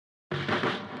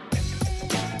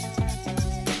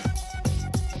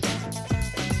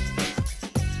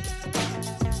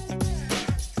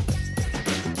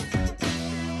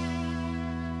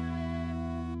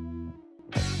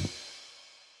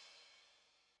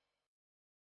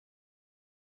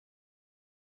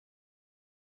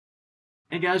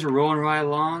Hey guys, we're rolling right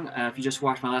along. If you just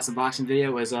watched my last unboxing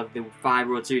video, it was of the 5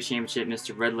 World Series Championship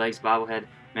Mr. Redlegs bobblehead.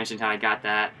 Mentioned how I got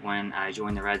that when I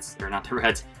joined the Reds, or not the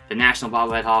Reds, the National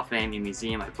Bobblehead Hall of Fame and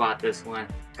Museum. I bought this one.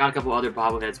 Got a couple other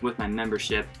bobbleheads with my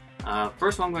membership.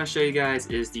 First one I'm going to show you guys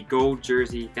is the gold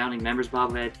jersey founding members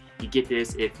bobblehead. You get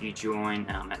this if you join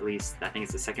at least, I think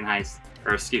it's the second highest,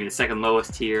 or excuse me, the second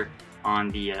lowest tier on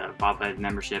the bobblehead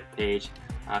membership page.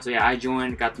 So yeah, I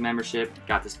joined, got the membership,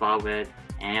 got this bobblehead.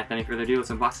 And without any further ado, let's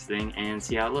unbox this thing and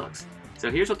see how it looks. So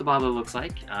here's what the bobblehead looks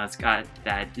like. It's got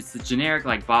that, it's the generic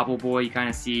like bobble boy. You kind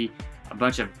of see a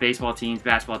bunch of baseball teams,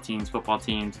 basketball teams, football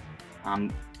teams,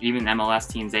 even MLS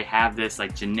teams. They have this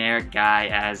like generic guy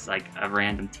as like a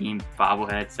random team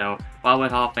bobblehead. So Bobblehead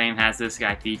Hall of Fame has this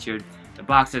guy featured. The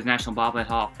box says National Bobblehead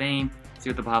Hall of Fame. See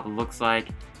what the bobblehead looks like.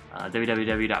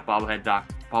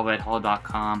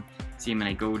 www.bobbleheadhall.com. See him in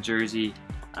a gold jersey.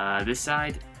 This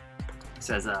side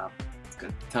says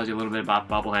tells you a little bit about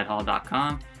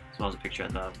bobbleheadhall.com, as well as a picture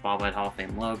of the Bobblehead Hall of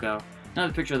Fame logo.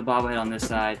 Another picture of the bobblehead on this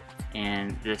side,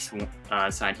 and this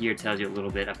side here tells you a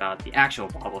little bit about the actual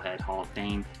Bobblehead Hall of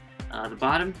Fame. The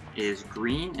bottom is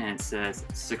green and it says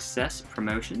Success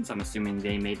Promotions. I'm assuming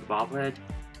they made the bobblehead.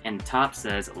 And the top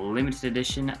says Limited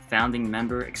Edition Founding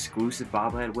Member Exclusive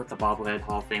Bobblehead with the Bobblehead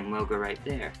Hall of Fame logo right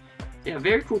there. Yeah,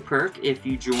 very cool perk if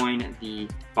you join the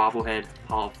Bobblehead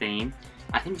Hall of Fame.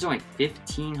 I think there's only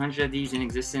 1,500 of these in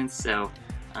existence, so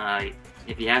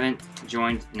if you haven't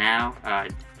joined now,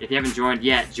 if you haven't joined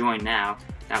yet, join now.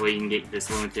 That way you can get this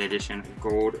limited edition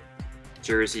gold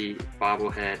jersey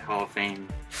bobblehead Hall of Fame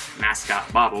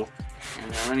mascot bobble. And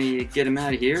let me get him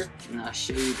out of here, and I'll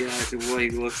show you guys what he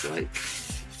looks like.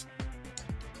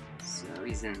 So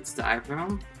he's in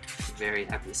styrofoam. Very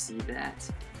happy to see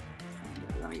that.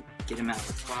 And, let me get him out of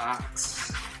the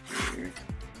box here.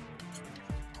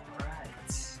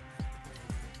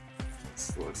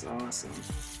 Looks awesome.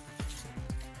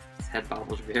 His head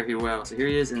bobbles very well. So here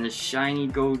he is in this shiny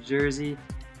gold jersey. It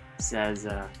says,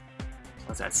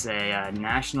 what's that say?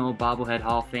 National Bobblehead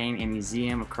Hall of Fame and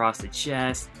Museum across the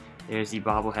chest. There's the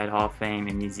Bobblehead Hall of Fame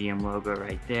and Museum logo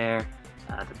right there.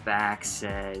 The back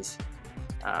says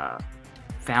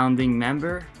founding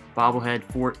member, bobblehead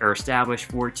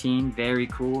established 14. Very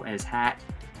cool. And his hat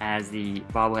has the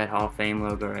Bobblehead Hall of Fame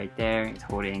logo right there. He's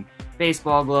holding a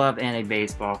baseball glove and a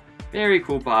baseball. Very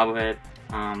cool bobblehead.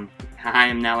 I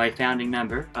am now a founding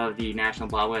member of the National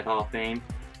Bobblehead Hall of Fame.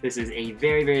 This is a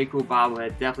very, very cool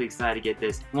bobblehead. Definitely excited to get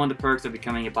this. One of the perks of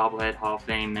becoming a Bobblehead Hall of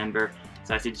Fame member.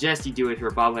 So I suggest you do it if you're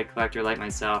a bobblehead collector like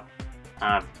myself.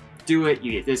 Do it.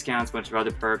 You get discounts, a bunch of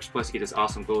other perks. Plus you get this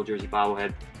awesome gold jersey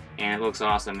bobblehead. And it looks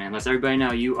awesome. And let's everybody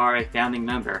know you are a founding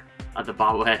member of the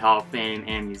Bobblehead Hall of Fame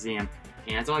and Museum.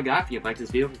 And that's all I got for you. If you like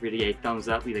this video, feel free to get a thumbs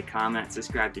up, leave a comment,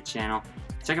 subscribe to the channel.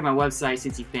 Check out my website,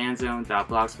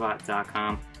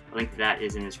 cincyfanzone.blogspot.com. A link to that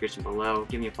is in the description below.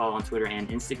 Give me a follow on Twitter and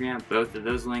Instagram. Both of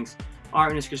those links are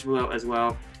in the description below as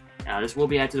well. This will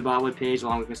be added to the bobblehead page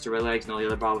along with Mr. Redlegs and all the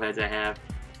other bobbleheads I have.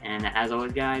 And as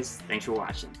always, guys, thanks for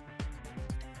watching.